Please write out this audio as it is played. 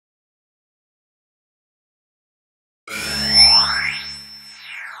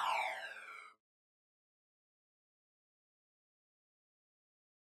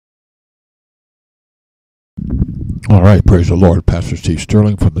All right, praise the Lord. Pastor Steve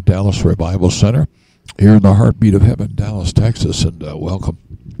Sterling from the Dallas Revival Center here in the heartbeat of heaven, Dallas, Texas, and welcome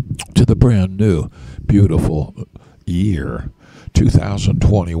to the brand new, beautiful year,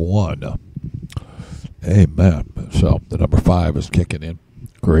 2021. Amen. So the number 5 is kicking in.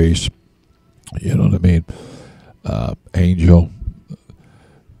 Grace, you know what I mean? Angel,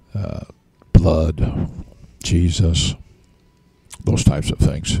 blood, Jesus, those types of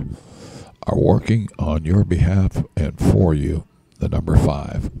things are working on your behalf and for you, the number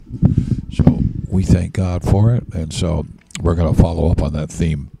 5. So we thank God for it, and so we're going to follow up on that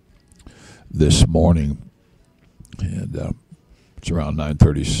theme this morning. And it's around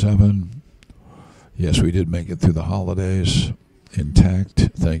 9:37. Yes, we did make it through the holidays intact.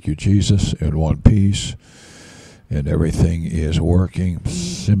 Thank you, Jesus, in one piece. And everything is working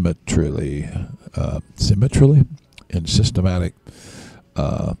symmetrically in systematic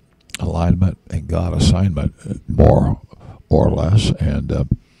alignment and God assignment, more or less. And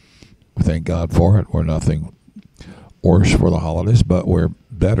we thank God for it. We're nothing worse for the holidays, but we're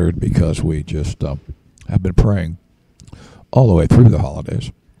bettered because we just have been praying all the way through the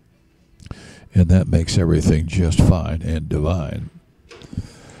holidays. And that makes everything just fine and divine.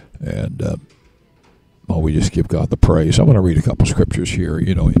 And we just give God the praise. I'm going to read a couple scriptures here.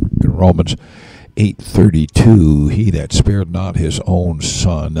 You know, in Romans 8:32, he that spared not his own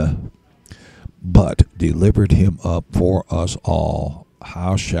son, but delivered him up for us all,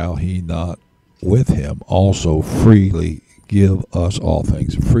 how shall he not with him also freely give us all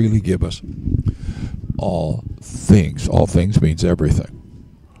things? Freely give us all things. All things means everything.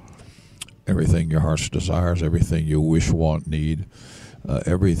 Everything your heart's desires, everything you wish, want, need,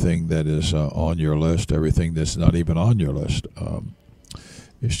 everything that is on your list, everything that's not even on your list.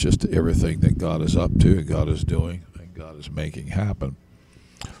 It's just everything that God is up to, and God is doing, and God is making happen.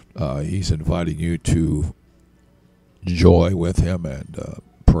 He's inviting you to joy with him and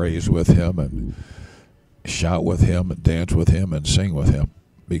praise with him and shout with him and dance with him and sing with him,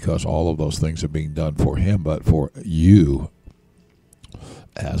 because all of those things are being done for him, but for you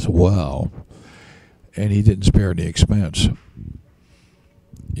as well. And he didn't spare any expense,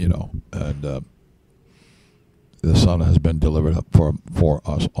 you know, and the Son has been delivered up for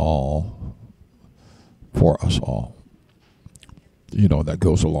us all. For us all. You know, that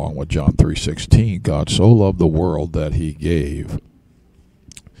goes along with John 3:16. God so loved the world that he gave.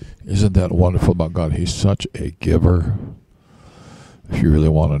 Isn't that wonderful about God? He's such a giver. If you really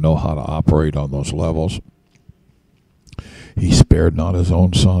want to know how to operate on those levels, he spared not his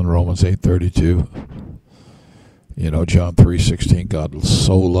own son, Romans 8:32. You know, John 3:16, God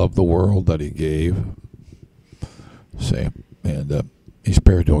so loved the world that he gave. See, and he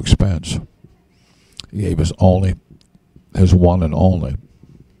spared no expense. He gave his one and only.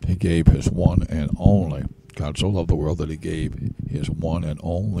 He gave his one and only. God so loved the world that he gave his one and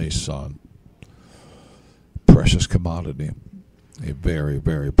only son. Precious commodity. A very,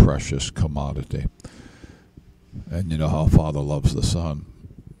 very precious commodity. And you know how a father loves the son.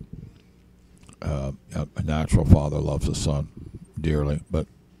 A natural father loves the son dearly, but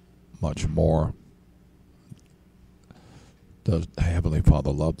much more does the Heavenly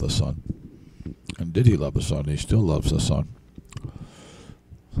Father love the Son. And did he love the Son? He still loves the Son.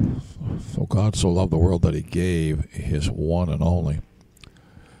 So God so loved the world that he gave his one and only,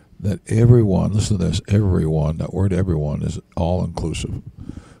 that everyone, listen to this, everyone, that word everyone is all-inclusive,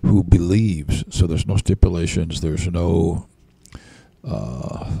 who believes. So there's no stipulations, there's no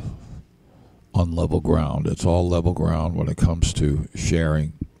on level ground. It's all level ground when it comes to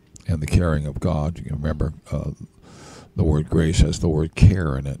sharing and the caring of God. You can remember the word grace has the word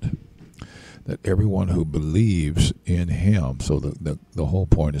care in it. That everyone who believes in him, so the whole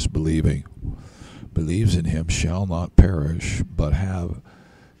point is believing, believes in him shall not perish, but have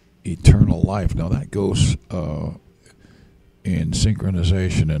eternal life. Now that goes in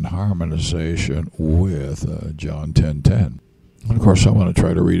synchronization and harmonization with John 10:10. And of course, I want to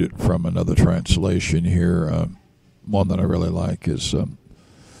try to read it from another translation here. One that I really like is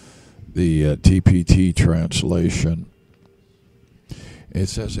the TPT translation. It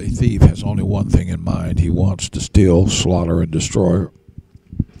says, a thief has only one thing in mind. He wants to steal, slaughter, and destroy.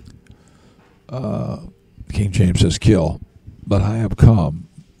 King James says kill. But I have come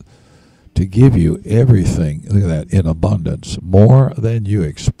to give you everything, look at that, in abundance, more than you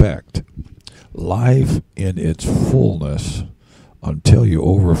expect. Life in its fullness until you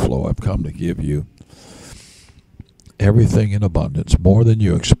overflow. I've come to give you everything in abundance, more than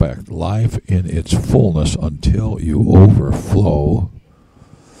you expect. Life in its fullness until you overflow.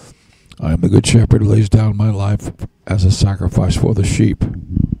 I am the good shepherd who lays down my life as a sacrifice for the sheep.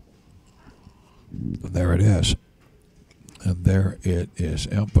 There it is. And there it is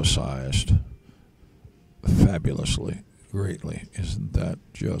emphasized fabulously, greatly. Isn't that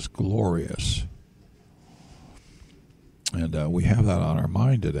just glorious? And we have that on our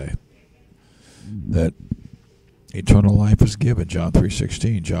mind today, that eternal life is given, John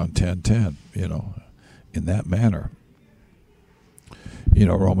 3:16, John 10:10, in that manner.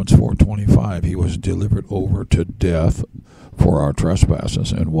 Romans 4:25, he was delivered over to death for our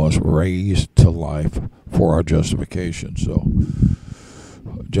trespasses and was raised to life for our justification. So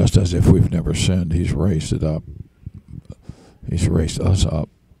just as if we've never sinned, he's raised it up. He's raised us up.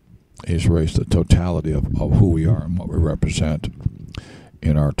 He's raised the totality of who we are and what we represent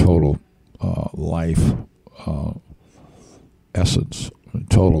in our total life essence,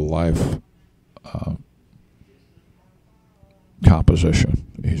 total life composition.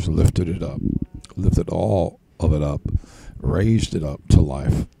 He's lifted it up, lifted all of it up, raised it up to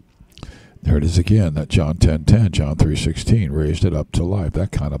life. There it is again, that John 10:10, John 3:16, raised it up to life,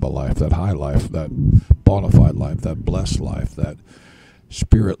 that kind of a life, that high life, that bona fide life, that blessed life, that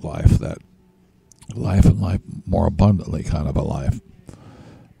spirit life, that life and life more abundantly kind of a life.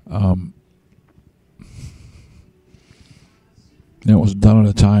 It was done at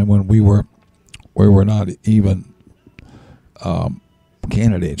a time when we were not even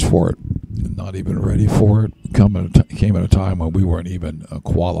candidates for it, not even ready for it. Came at a time when we weren't even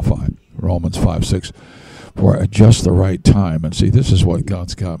qualified. Romans 5:6, for at just the right time. And see, this is what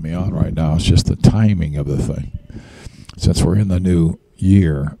God's got me on right now. It's just the timing of the thing. Since we're in the new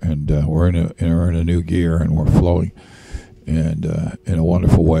year, and we're in a new gear, and we're flowing, and in a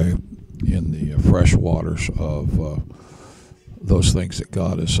wonderful way, in the fresh waters of those things that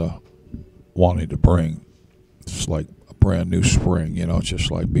God is wanting to bring. It's like a brand new spring, it's just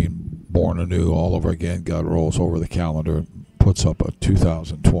like being born anew all over again. God rolls over the calendar, puts up a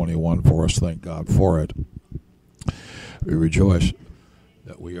 2021 for us. Thank God for it. We rejoice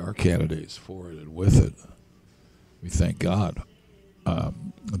that we are candidates for it, and with it, we thank God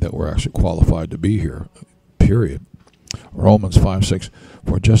that we're actually qualified to be here, period. Romans 5:6,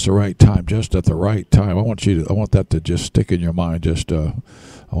 for just the right time, just at the right time. I want that to just stick in your mind. I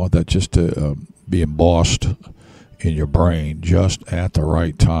want that just to be embossed in your brain. Just at the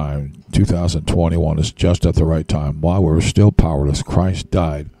right time. 2021 is just at the right time. While we're still powerless, Christ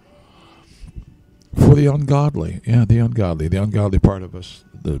died for the ungodly. Yeah, the ungodly part of us,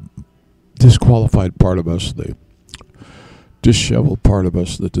 the disqualified part of us, the disheveled part of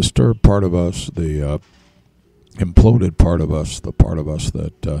us, the disturbed part of us, the imploded part of us, the part of us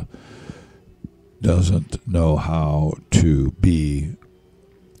that doesn't know how to be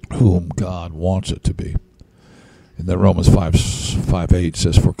whom God wants it to be. And then Romans 5:8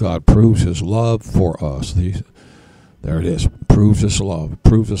 says, for God proves his love for us. There it is, proves his love.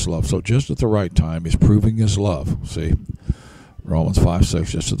 So just at the right time, he's proving his love. See, Romans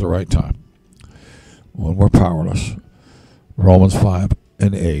 5:6, just at the right time, when we're powerless. Romans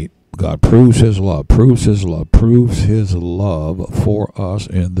 5:8, God proves his love for us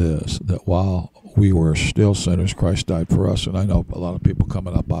in this, that while we were still sinners, Christ died for us. And I know a lot of people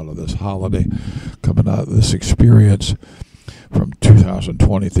coming up out of this holiday, coming out of this experience from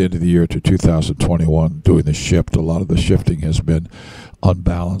 2020 at the end of the year to 2021, doing the shift. A lot of the shifting has been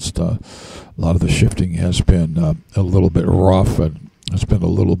unbalanced. A lot of the shifting has been a little bit rough, and it's been a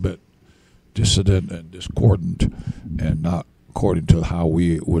little bit dissident and discordant, and not according to how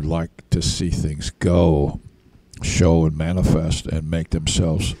we would like to see things go, show and manifest, and make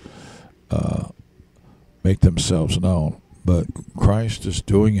themselves known. But Christ is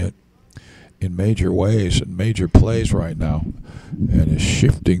doing it in major ways and major plays right now, and is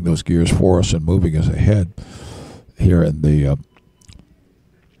shifting those gears for us and moving us ahead here in the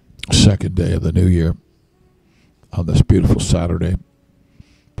second day of the new year on this beautiful Saturday,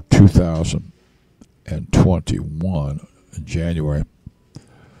 2021, in January.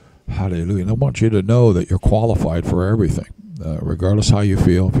 Hallelujah. And I want you to know that you're qualified for everything, regardless how you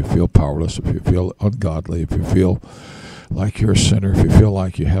feel. If you feel powerless, if you feel ungodly, if you feel like you're a sinner, if you feel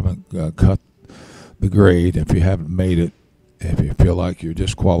like you haven't cut the grade, if you haven't made it, if you feel like you're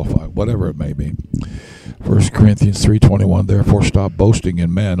disqualified, whatever it may be. 1 Corinthians 3:21, therefore stop boasting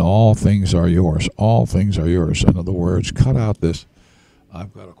in men. All things are yours. All things are yours. In other words, cut out this,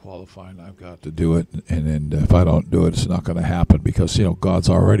 I've got to qualify and I've got to do it, and if I don't do it, it's not going to happen, because, God's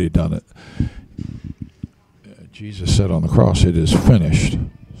already done it. Jesus said on the cross, it is finished.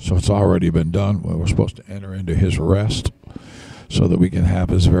 So it's already been done. We're supposed to enter into his rest so that we can have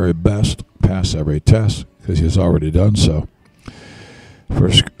his very best, pass every test, because he has already done so.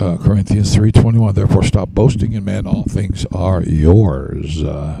 1 Corinthians 3:21, therefore stop boasting in men. All things are yours.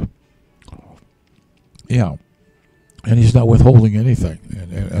 And he's not withholding anything.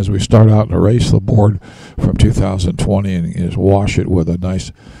 And as we start out and erase the board from 2020 and just wash it with a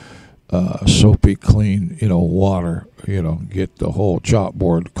nice soapy, clean, water, get the whole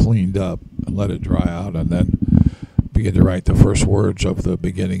chalkboard cleaned up and let it dry out, and then begin to write the first words of the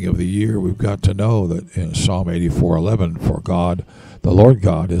beginning of the year. We've got to know that in Psalm 84:11, for God, the Lord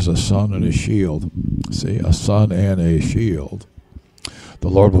God, is a sun and a shield. See, a sun and a shield. The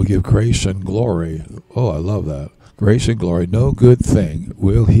Lord will give grace and glory. Oh, I love that. Grace and glory. No good thing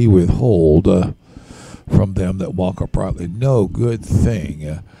will he withhold from them that walk uprightly. No good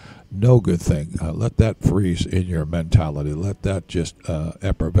thing. No good thing. Let that freeze in your mentality. Let that just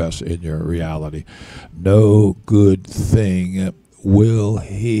effervesce in your reality. No good thing will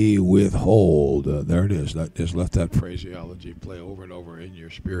he withhold. There it is. Just let that phraseology play over and over in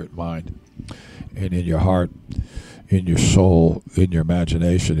your spirit, mind, and in your heart, in your soul, in your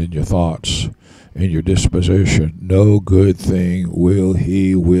imagination, in your thoughts, in your disposition. No good thing will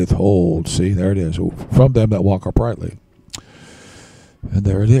he withhold. See, there it is. From them that walk uprightly. And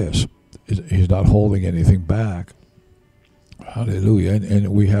there it is. He's not holding anything back. Hallelujah. And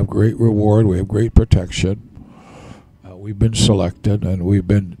we have great reward. We have great protection. We've been selected and we've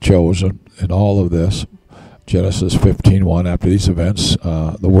been chosen in all of this. Genesis 15:1. After these events,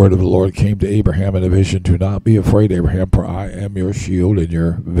 the word of the Lord came to Abraham in a vision. Do not be afraid, Abraham, for I am your shield and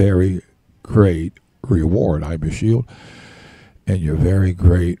your very great reward. I am your shield and your very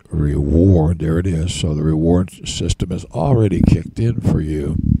great reward. There it is. So the reward system is already kicked in for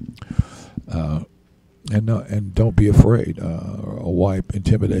you. And don't be afraid. Wipe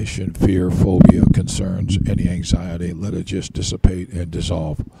intimidation, fear, phobia, concerns, any anxiety. Let it just dissipate and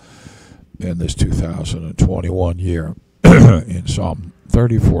dissolve in this 2021 year. In Psalm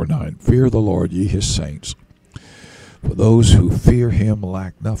 34:9, fear the Lord, ye his saints. For those who fear him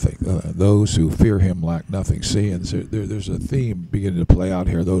lack nothing. Those who fear him lack nothing. See, and there's a theme beginning to play out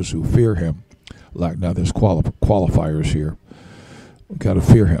here. Those who fear him lack nothing. There's qualifiers here. We've got to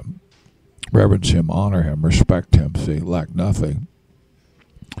fear him, reverence him, honor him, respect him. See, lack nothing.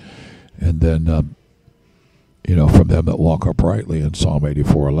 And then, from them that walk uprightly in Psalm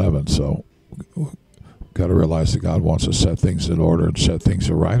 84:11. So we've got to realize that God wants to set things in order and set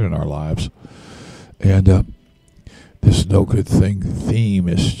things right in our lives. And this no good thing theme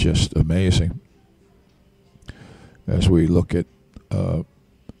is just amazing. As we look at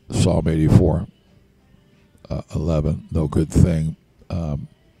Psalm 84:11, no good thing.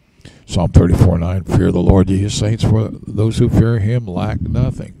 Psalm 34:9, fear the Lord, ye his saints, for those who fear him lack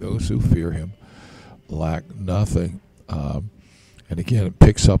nothing. Those who fear him lack nothing. And again, it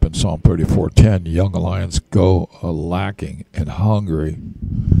picks up in Psalm 34:10, young lions go lacking and hungry.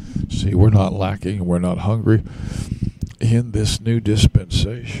 See, we're not lacking, we're not hungry. In this new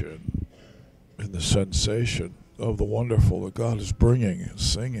dispensation, in the sensation of the wonderful that God is bringing and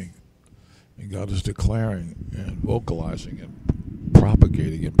singing, and God is declaring and vocalizing and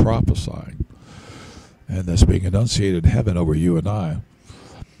propagating and prophesying, and that's being enunciated in heaven over you and I.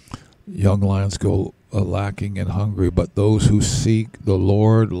 Young lions go lacking and hungry, but those who seek the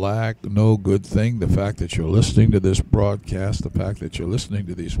Lord lack no good thing. The fact that you're listening to this broadcast, the fact that you're listening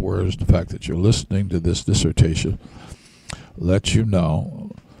to these words, the fact that you're listening to this dissertation lets you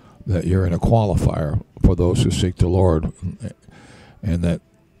know that you're in a qualifier for those who seek the Lord, and that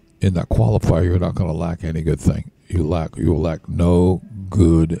in that qualifier you're not going to lack any good thing. You will lack no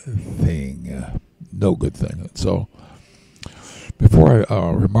good thing. No good thing. So before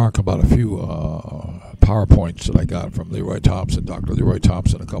I remark about a few PowerPoints that I got from Leroy Thompson, Dr. Leroy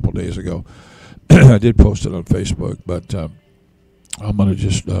Thompson, a couple days ago, I did post it on Facebook, but I'm going to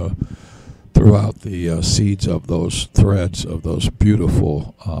just throw out the seeds of those threads of those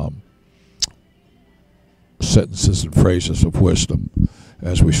beautiful sentences and phrases of wisdom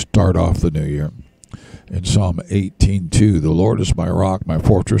as we start off the new year. In Psalm 18:2, the Lord is my rock, my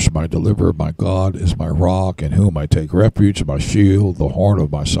fortress, my deliverer, my God is my rock, in whom I take refuge, my shield, the horn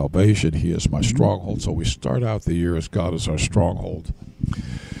of my salvation. He is my stronghold. So we start out the year as God is our stronghold.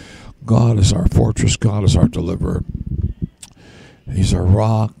 God is our fortress. God is our deliverer. He's our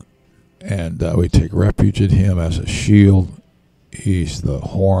rock, and we take refuge in him as a shield. He's the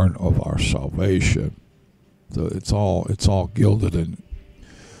horn of our salvation. So it's all gilded and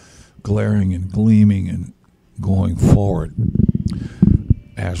glaring and gleaming and going forward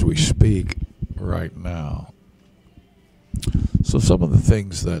as we speak right now. So some of the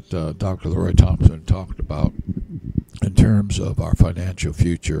things that Dr. Leroy Thompson talked about in terms of our financial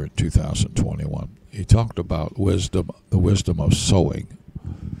future in 2021. He talked about wisdom, the wisdom of sowing.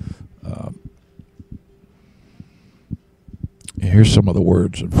 Here's some of the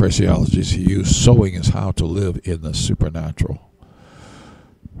words and phraseologies he used. Sowing is how to live in the supernatural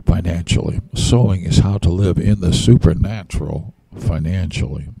financially. Sowing is how to live in the supernatural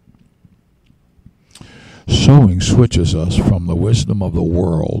financially. Sowing switches us from the wisdom of the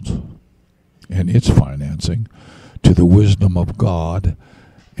world and its financing to the wisdom of God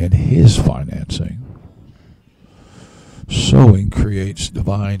and his financing. Sowing creates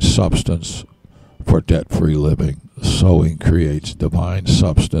divine substance for debt-free living. Sowing creates divine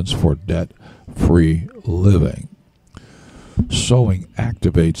substance for debt-free living. Sowing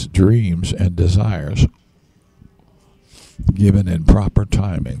activates dreams and desires given in proper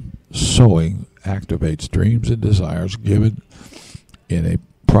timing. Sowing activates dreams and desires given in a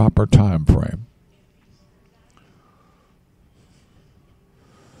proper time frame.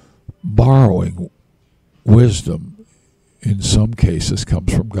 Borrowing wisdom in some cases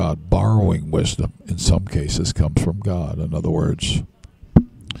comes from God. Borrowing wisdom in some cases comes from God. In other words,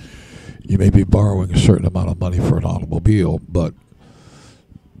 you may be borrowing a certain amount of money for an automobile, but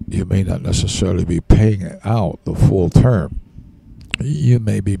you may not necessarily be paying it out the full term. You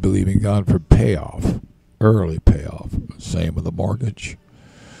may be believing God for payoff, early payoff. Same with a mortgage.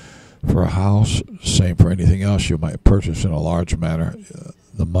 For a house, same for anything else you might purchase in a large manner.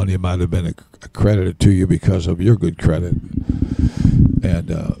 The money might have been accredited to you because of your good credit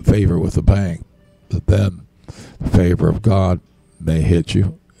and favor with the bank. But then the favor of God may hit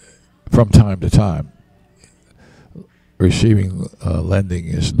you from time to time. Receiving lending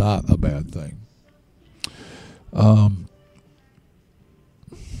is not a bad thing.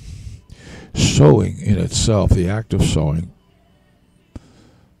 Sowing in itself, the act of sowing,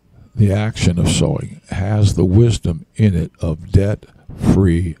 the action of sowing, has the wisdom in it of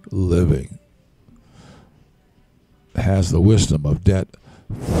debt-free living. Has the wisdom of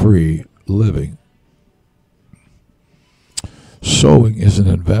debt-free living. Sowing is an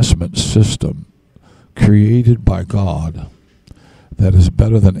investment system created by God that is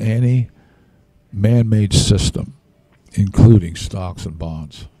better than any man-made system, including stocks and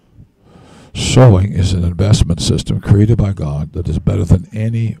bonds. Sowing is an investment system created by God that is better than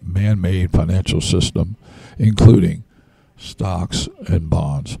any man-made financial system, including stocks and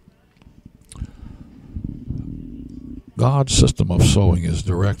bonds. God's system of sowing is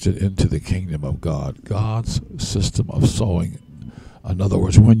directed into the kingdom of God. God's system of sowing, in other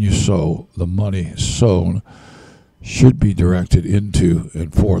words, when you sow, the money sown should be directed into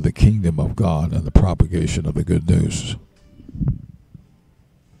and for the kingdom of God and the propagation of the good news.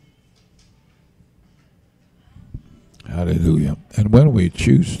 Hallelujah. And when we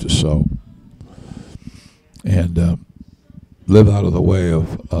choose to sow and live out of the way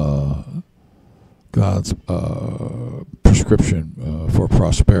of God's prescription for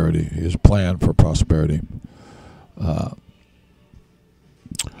prosperity, his plan for prosperity,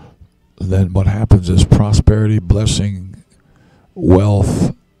 then what happens is prosperity, blessing,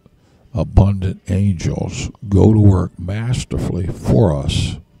 wealth, abundant angels go to work masterfully for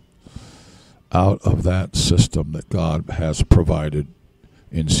us out of that system that God has provided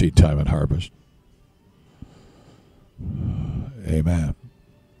in seed time and harvest. Amen.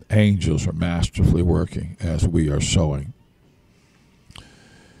 Angels are masterfully working as we are sowing.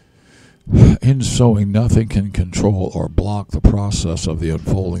 In sowing, nothing can control or block the process of the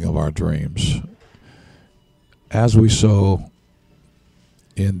unfolding of our dreams. As we sow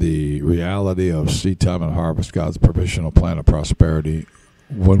in the reality of seed time and harvest, God's provisional plan of prosperity,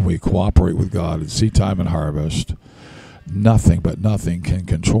 when we cooperate with God in seed time and harvest, nothing can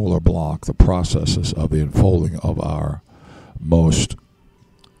control or block the processes of the unfolding of our most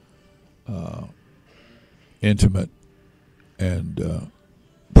intimate and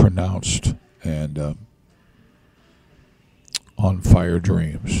pronounced and on fire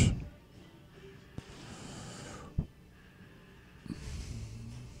dreams.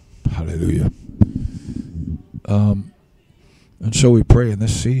 Hallelujah. And so we pray in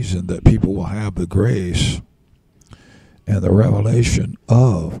this season that people will have the grace and the revelation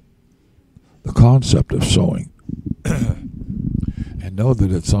of the concept of sowing and know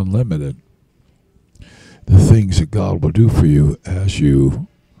that it's unlimited. The things that God will do for you as you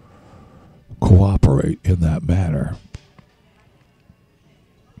cooperate in that manner.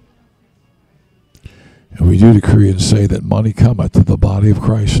 And we do decree and say that money cometh to the body of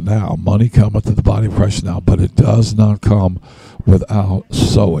Christ now. Money cometh to the body of Christ now, but it does not come without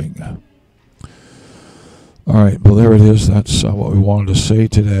sowing. All right, well, there it is. That's what we wanted to say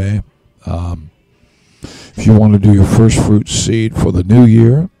today. If you want to do your first fruit seed for the new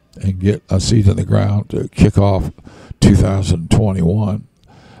year and get a seed in the ground to kick off 2021,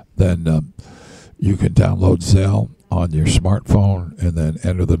 then you can download Zelle on your smartphone, and then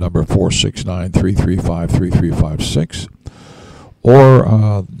enter the number 469-335-3356, or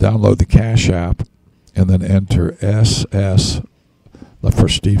download the Cash App and then enter SS for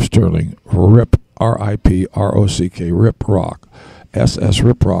Steve Sterling RIP RIPROCK RIP Rock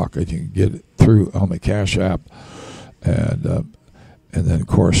ssriproc, and you can get it through on the Cash App, and then of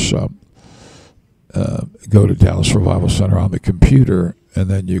course go to Dallas Revival Center on the computer, and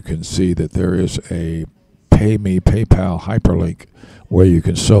then you can see that there is a Pay Me PayPal hyperlink where you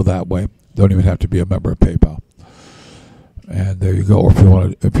can sow that way. Don't even have to be a member of PayPal. And there you go. Or if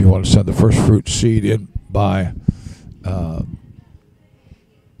you want to send the first fruit seed in by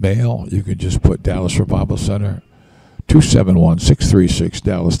mail, you can just put Dallas Revival Center, 271-636,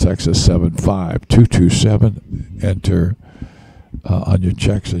 Dallas, Texas 75227. Enter on your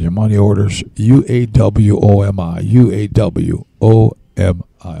checks and your money orders UAWOMI.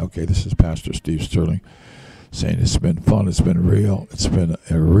 Okay, this is Pastor Steve Sterling saying it's been fun, it's been real, it's been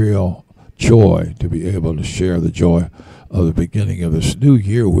a real joy to be able to share the joy of the beginning of this new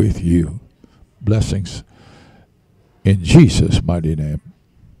year with you. Blessings in Jesus' mighty name.